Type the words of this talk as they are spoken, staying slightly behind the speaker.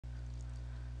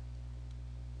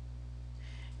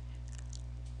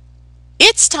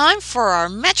It's time for our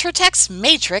Metrotext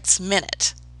Matrix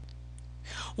Minute.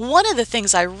 One of the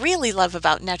things I really love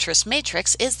about Netris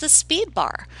Matrix is the speed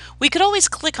bar. We could always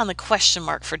click on the question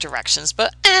mark for directions,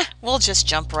 but we'll just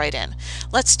jump right in.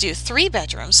 Let's do 3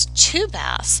 bedrooms, 2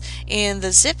 baths in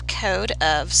the zip code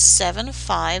of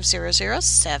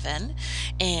 75007,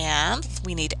 and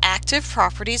we need active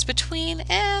properties between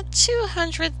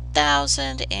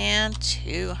 200,000 and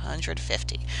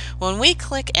 250. When we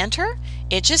click enter,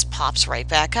 it just pops right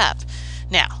back up.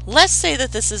 Now, let's say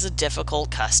that this is a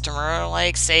difficult customer,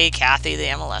 like say Kathy, the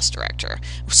MLS director.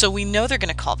 So we know they're going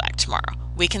to call back tomorrow.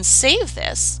 We can save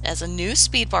this as a new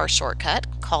speed bar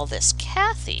shortcut, call this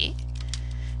Kathy,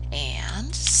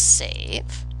 and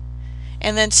save.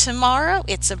 And then tomorrow,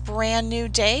 it's a brand new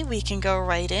day. We can go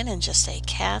right in and just say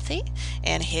Kathy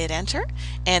and hit enter,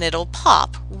 and it'll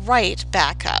pop right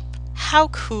back up. How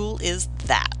cool is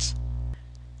that?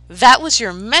 That was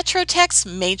your Metrotext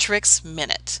Matrix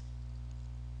Minute.